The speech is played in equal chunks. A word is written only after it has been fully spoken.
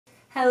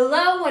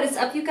Hello, what is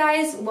up you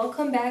guys?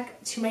 Welcome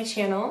back to my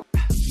channel.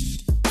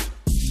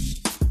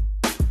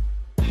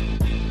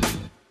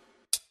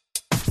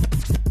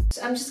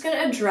 So I'm just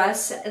gonna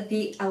address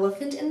the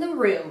elephant in the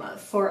room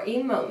for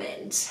a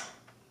moment.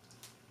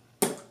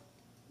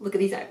 Look at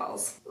these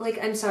eyeballs.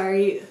 Like, I'm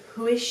sorry,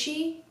 who is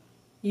she?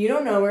 You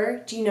don't know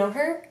her. Do you know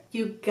her?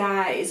 You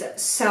guys,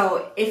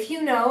 so if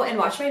you know and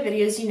watch my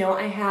videos, you know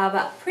I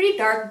have pretty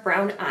dark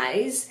brown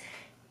eyes,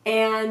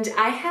 and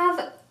I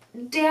have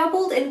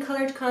dabbled in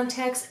colored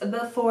contacts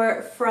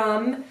before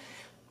from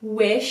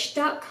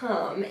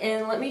wish.com,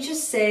 and let me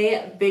just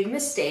say, big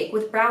mistake.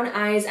 With brown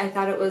eyes, I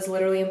thought it was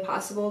literally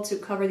impossible to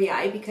cover the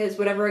eye because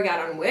whatever I got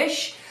on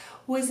Wish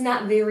was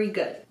not very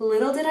good.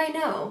 Little did I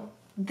know,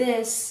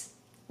 this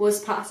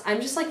was possible.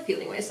 I'm just like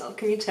feeling myself,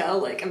 can you tell?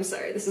 Like, I'm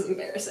sorry, this is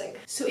embarrassing.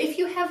 So if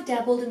you have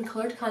dabbled in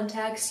colored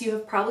contacts, you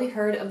have probably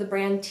heard of the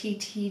brand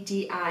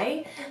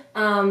TTDeye.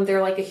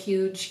 They're like a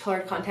huge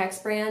colored contacts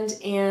brand,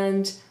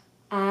 and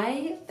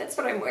that's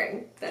what I'm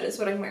wearing. That is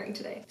what I'm wearing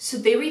today. So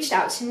they reached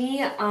out to me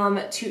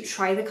to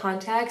try the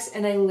contacts,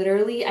 and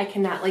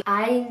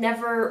I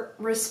never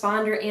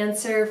respond or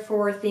answer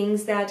for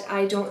things that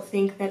I don't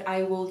think that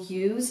I will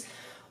use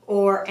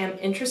or am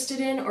interested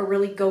in or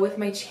really go with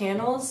my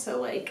channel.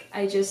 So like,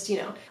 I just,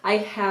 I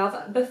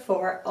have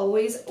before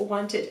always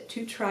wanted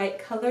to try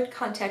colored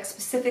contacts,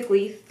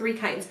 specifically 3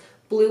 kinds: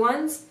 blue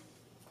ones,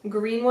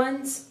 green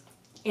ones,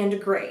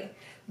 and gray.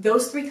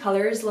 Those 3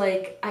 colors,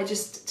 like,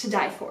 to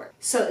die for.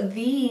 So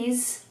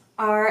these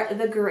are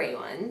the gray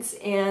ones,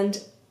 and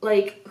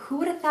like, who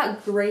would have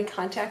thought gray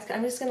contacts?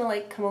 I'm just gonna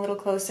like come a little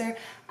closer.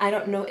 I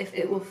don't know if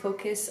it will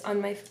focus on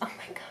my, oh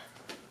my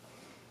god.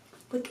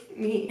 Look at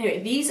me.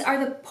 Anyway, these are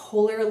the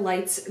Polar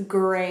Lights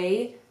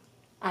gray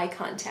eye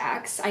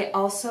contacts. I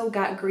also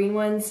got green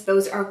ones.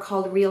 Those are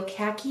called Real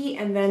Khaki,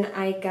 and then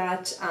I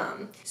got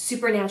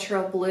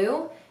Supernatural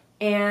Blue.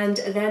 And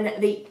then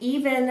they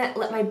even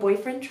let my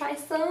boyfriend try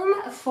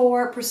some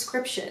for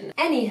prescription.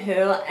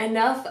 Anywho,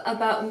 enough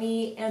about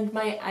me and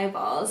my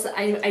eyeballs.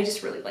 I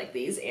just really like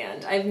these,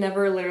 and I've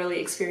never literally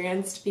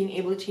experienced being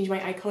able to change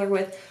my eye color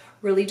with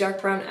really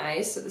dark brown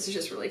eyes, so this is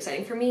just really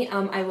exciting for me.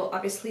 I will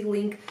obviously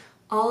link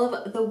all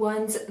of the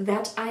ones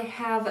that I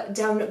have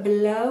down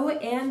below,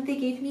 and they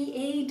gave me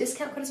a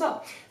discount code as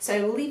well. So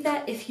I will leave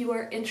that if you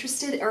are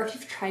interested, or if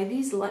you've tried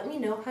these, let me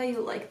know how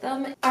you like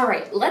them. All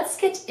right, let's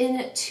get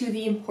into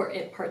the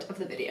important part of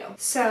the video.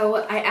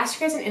 So I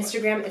asked you guys on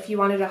Instagram if you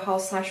wanted a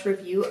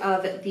haul/review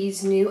of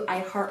these new I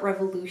Heart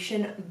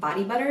Revolution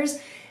body butters.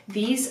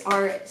 These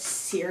are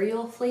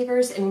cereal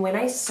flavors, and when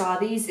I saw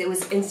these, it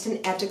was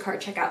instant add to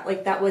cart checkout.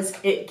 Like, that was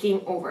it,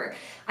 game over.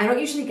 I don't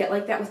usually get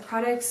like that with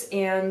products,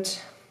 and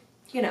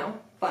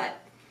but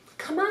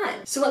come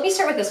on. So let me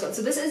start with this one.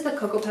 So this is the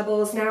Cocoa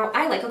Pebbles. Now,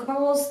 I like Cocoa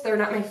Pebbles. They're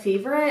not my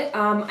favorite.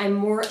 I'm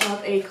more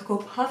of a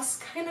Cocoa Puffs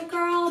kind of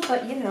girl,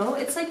 but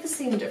it's like the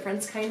same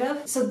difference kind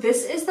of. So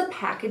this is the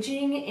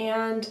packaging,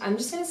 and I'm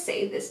just gonna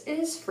say this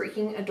is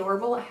freaking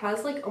adorable. It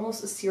has like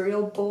almost a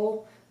cereal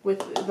bowl with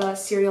the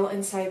cereal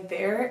inside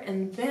there,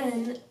 and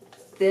then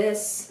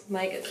this,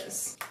 my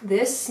goodness,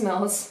 this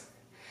smells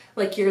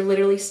like you're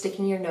literally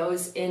sticking your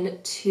nose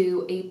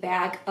into a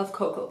bag of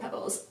Cocoa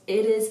Pebbles.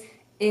 It is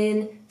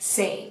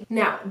insane.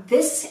 Now,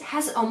 this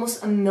has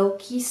almost a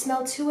milky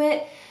smell to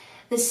it,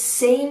 the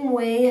same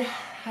way,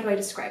 how do I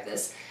describe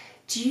this?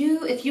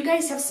 If you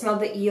guys have smelled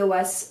the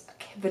EOS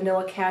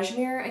Vanilla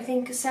Cashmere, I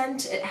think,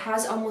 scent, it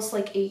has almost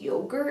like a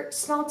yogurt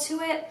smell to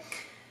it.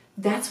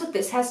 That's what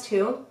this has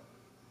too.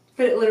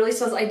 But it literally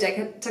smells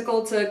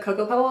identical to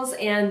Cocoa Pebbles,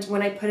 and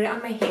when I put it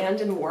on my hand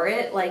and wore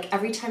it, like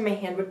every time my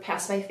hand would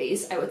pass my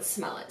face, I would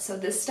smell it. So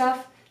this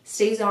stuff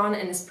stays on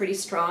and is pretty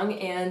strong,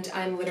 and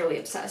I'm literally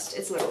obsessed.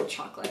 It's literal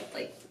chocolate,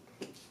 like,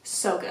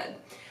 so good.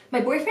 My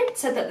boyfriend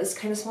said that this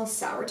kind of smells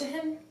sour to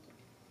him.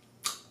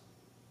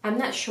 I'm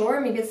not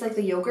sure, maybe it's like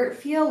the yogurt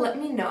feel. Let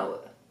me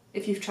know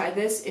if you've tried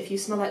this, if you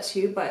smell that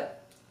too,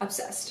 but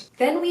obsessed.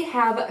 Then we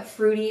have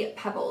Fruity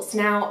Pebbles.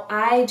 Now,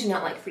 I do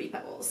not like Fruity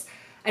Pebbles.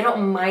 I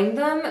don't mind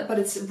them, but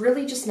it's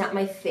really just not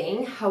my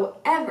thing.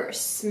 However,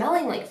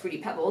 smelling like Fruity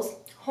Pebbles,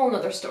 whole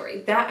nother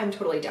story. That I'm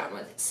totally down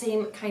with.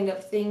 Same kind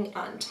of thing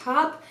on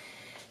top.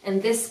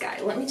 And this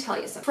guy, let me tell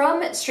you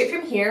something. Straight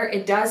from here,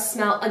 it does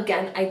smell,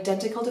 again,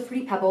 identical to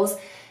Fruity Pebbles.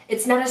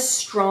 It's not as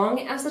strong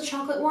as the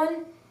chocolate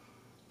one,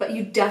 but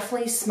you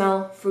definitely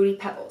smell Fruity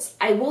Pebbles.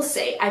 I will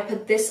say, I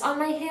put this on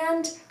my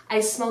hand, I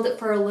smelled it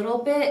for a little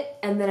bit,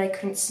 and then I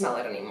couldn't smell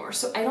it anymore.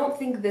 So I don't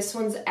think this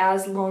one's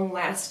as long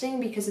lasting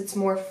because it's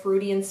more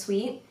fruity and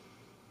sweet,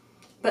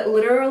 but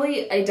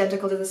literally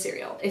identical to the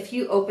cereal. If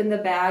you open the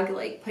bag,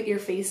 like put your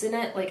face in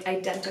it, like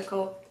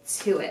identical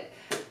to it.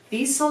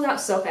 These sold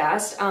out so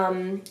fast.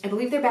 I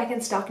believe they're back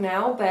in stock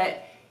now,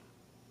 but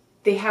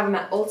they have them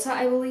at Ulta,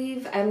 I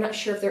believe. I'm not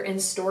sure if they're in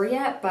store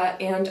yet,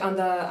 and on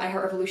the I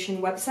Heart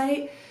Revolution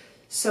website.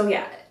 So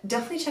yeah,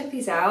 definitely check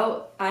these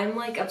out. I'm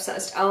like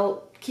obsessed.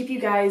 I'll keep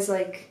you guys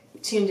like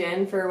tuned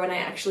in for when I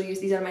actually use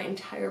these on my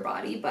entire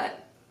body,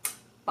 but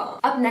bomb.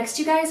 Up next,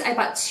 you guys, I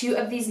bought 2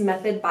 of these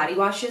Method body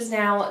washes.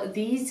 Now,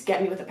 these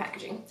get me with the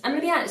packaging. I'm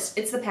gonna be honest,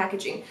 it's the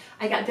packaging.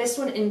 I got this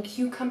one in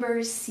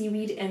cucumber,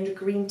 seaweed, and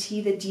green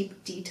tea, the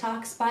Deep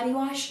Detox body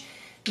wash.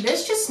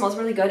 This just smells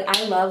really good.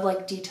 I love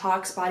like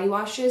detox body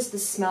washes. The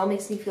smell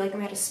makes me feel like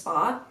I'm at a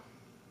spa.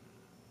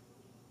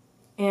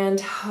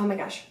 And oh my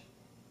gosh,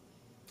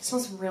 it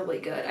smells really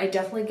good. I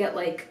definitely get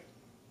like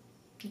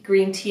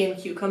green tea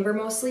and cucumber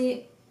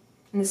mostly.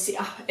 And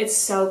it's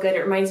so good.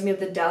 It reminds me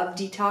of the Dove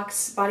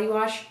Detox body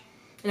wash.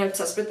 And I'm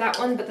obsessed with that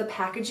one. But the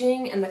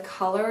packaging and the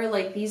color,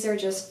 like these are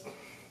just,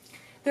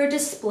 they're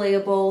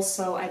displayable,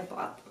 so I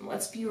bought them.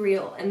 Let's be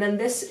real. And then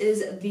this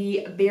is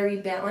the Berry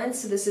Balance.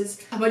 So this is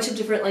a bunch of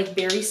different like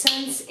berry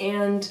scents,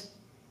 and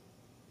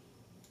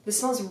this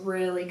smells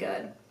really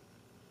good.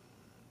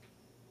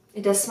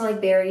 It does smell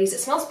like berries. It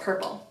smells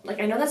purple. Like,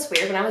 I know that's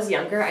weird. When I was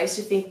younger, I used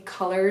to think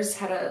colors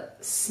had a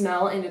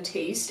smell and a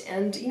taste,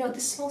 and you know,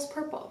 this smells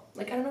purple.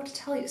 Like, I don't know what to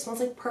tell you. It smells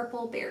like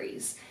purple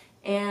berries.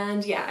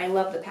 And yeah, I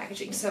love the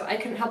packaging, so I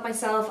couldn't help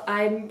myself.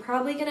 I'm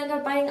probably gonna end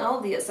up buying all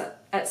of these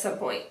at some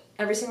point,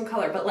 every single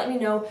color, but let me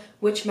know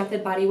which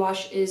Method body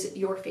wash is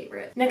your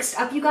favorite. Next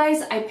up, you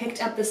guys, I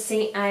picked up the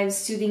St. Ives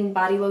Soothing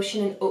Body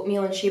Lotion in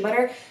oatmeal and shea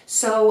butter.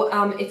 So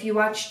if you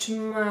watched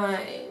my,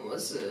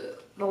 was it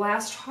the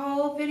last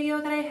haul video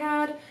that I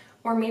had,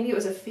 or maybe it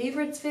was a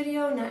favorites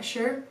video, not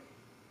sure.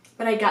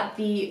 But I got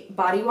the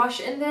body wash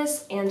in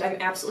this, and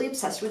I'm absolutely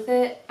obsessed with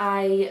it.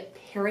 I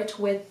pair it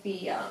with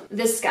the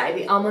this guy,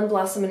 the Almond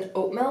Blossom and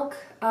Oat Milk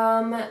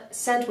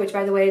scent, which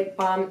by the way,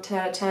 bomb 10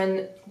 out of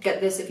 10. Get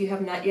this if you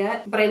have not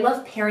yet. But I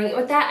love pairing it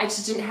with that. I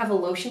just didn't have a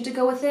lotion to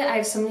go with it. I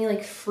have so many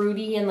like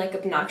fruity and like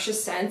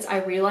obnoxious scents.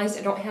 I realized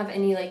I don't have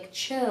any like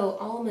chill,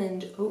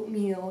 almond,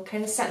 oatmeal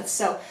kind of scents.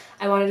 So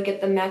I wanted to get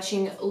the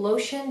matching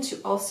lotion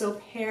to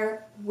also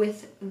pair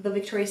with the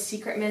Victoria's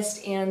Secret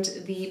mist and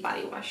the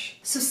body wash.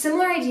 So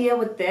similar idea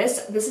with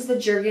this. This is the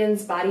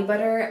Jergens body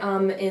butter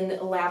in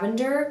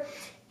lavender.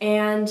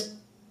 And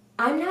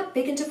I'm not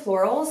big into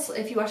florals.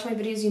 If you watch my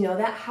videos, you know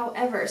that.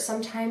 However,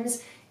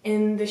 sometimes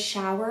in the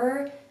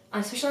shower,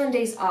 especially on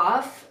days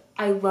off,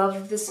 I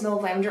love the smell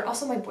of lavender.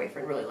 Also, my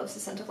boyfriend really loves the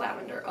scent of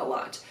lavender a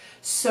lot.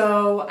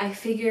 So I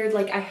figured,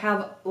 like, I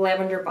have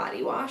lavender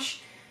body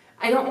wash.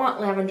 I don't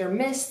want lavender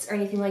mists or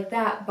anything like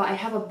that, but I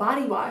have a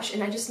body wash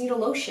and I just need a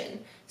lotion.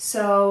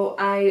 So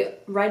I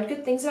read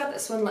good things about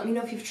this one. Let me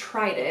know if you've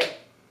tried it.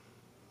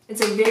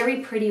 It's a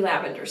very pretty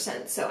lavender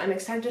scent, so I'm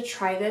excited to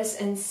try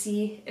this and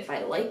see if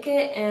I like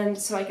it, and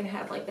so I can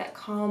have like that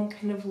calm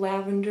kind of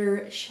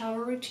lavender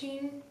shower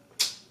routine,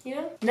 you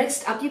know?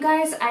 Next up, you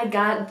guys, I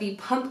got the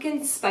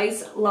Pumpkin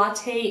Spice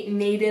Latte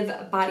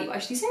Native Body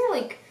Wash. These are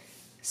like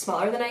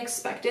smaller than I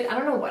expected. I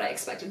don't know what I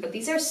expected, but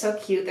these are so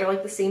cute. They're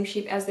like the same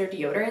shape as their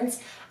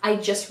deodorants. I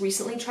just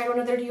recently tried one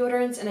of their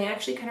deodorants and I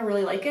actually kind of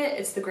really like it.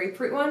 It's the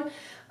grapefruit one,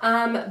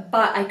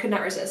 but I could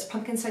not resist.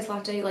 Pumpkin Spice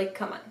Latte, like,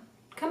 come on.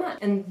 Come on.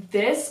 And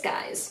this,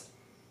 guys,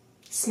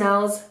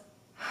 smells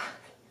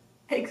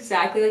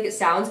exactly like it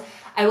sounds.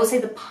 I will say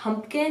the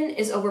pumpkin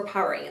is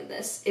overpowering in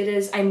this. It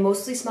is, I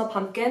mostly smell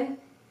pumpkin,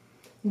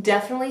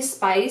 definitely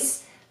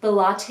spice. The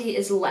latte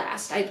is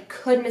last. I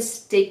could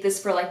mistake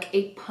this for like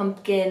a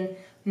pumpkin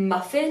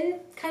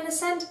muffin kind of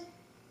scent.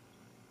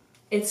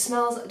 It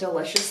smells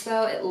delicious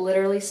though. It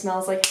literally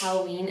smells like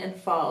Halloween and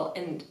fall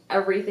and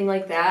everything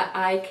like that.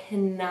 I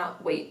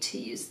cannot wait to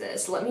use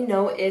this. Let me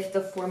know if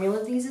the formula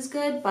of these is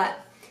good, but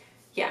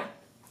yeah,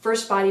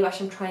 first body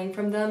wash I'm trying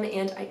from them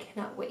and I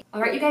cannot wait. All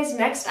right, you guys,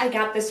 next I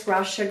got this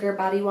raw sugar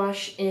body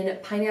wash in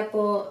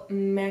pineapple,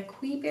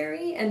 maqui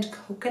berry, and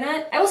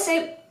coconut. I will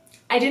say,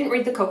 I didn't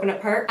read the coconut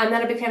part. I'm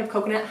not a big fan of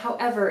coconut.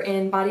 However,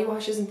 in body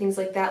washes and things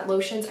like that,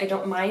 lotions, I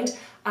don't mind.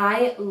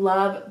 I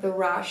love the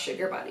raw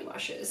sugar body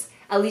washes,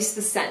 at least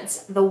the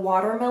scents. The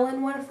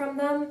watermelon one from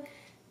them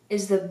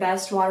is the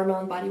best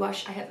watermelon body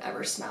wash I have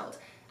ever smelled.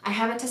 I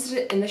haven't tested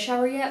it in the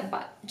shower yet,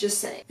 but just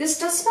saying. This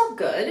does smell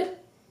good.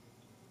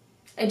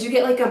 I do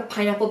get like a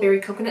pineapple berry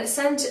coconut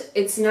scent.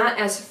 It's not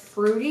as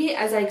fruity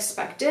as I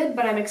expected,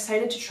 but I'm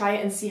excited to try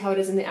it and see how it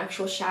is in the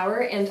actual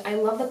shower. And I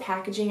love the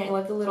packaging. I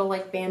love the little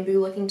like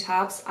bamboo looking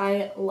tops.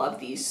 I love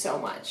these so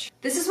much.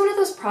 This is one of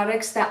those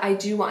products that I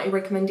do want a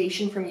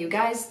recommendation from you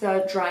guys,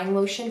 the drying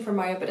lotion from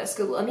Mario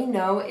Badescu. Let me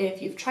know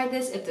if you've tried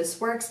this, if this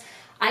works.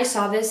 I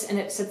saw this and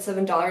it said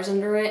 $7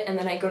 under it, and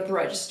then I go to the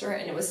register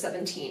and it was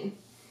 $17.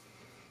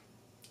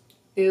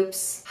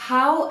 Oops.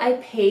 How I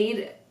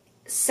paid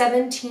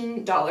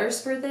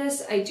 $17 for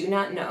this, I do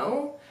not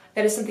know.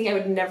 That is something I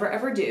would never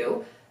ever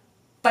do,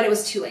 but it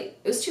was too late.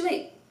 It was too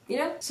late, you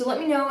know? So let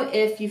me know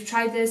if you've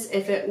tried this,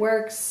 if it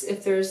works,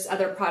 if there's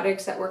other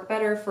products that work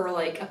better for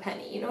like a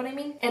penny, you know what I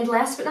mean? And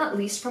last but not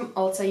least from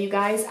Ulta, you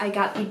guys, I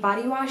got the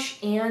body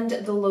wash and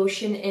the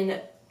lotion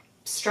in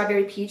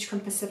Strawberry Peach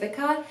from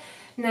Pacifica.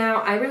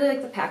 Now, I really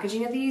like the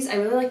packaging of these. I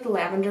really like the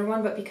lavender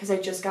one, but because I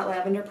just got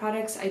lavender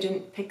products, I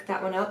didn't pick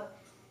that one up.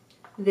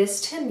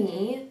 This to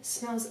me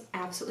smells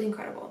absolutely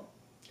incredible.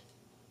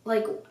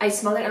 Like, I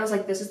smelled it and I was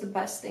like, this is the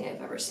best thing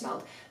I've ever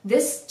smelled.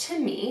 This to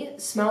me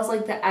smells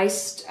like the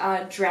iced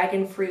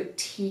dragon fruit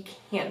tea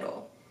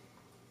candle.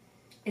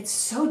 It's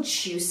so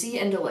juicy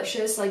and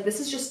delicious. Like, this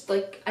is just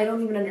like, I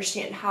don't even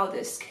understand how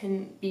this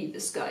can be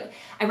this good.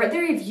 I read the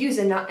reviews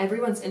and not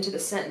everyone's into the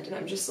scent, and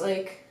I'm just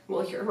like,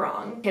 well, you're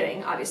wrong.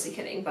 Kidding, obviously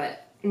kidding,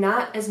 but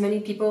not as many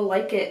people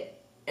like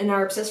it and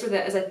are obsessed with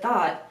it as I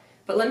thought.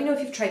 But let me know if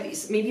you've tried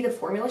these. Maybe the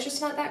formula's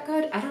just not that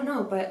good. I don't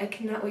know, but I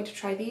cannot wait to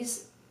try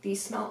these.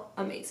 These smell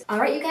amazing. All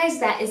right, you guys,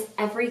 that is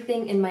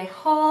everything in my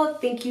haul.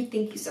 Thank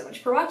you so much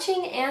for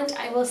watching, and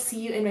I will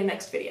see you in my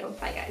next video.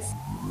 Bye,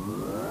 guys.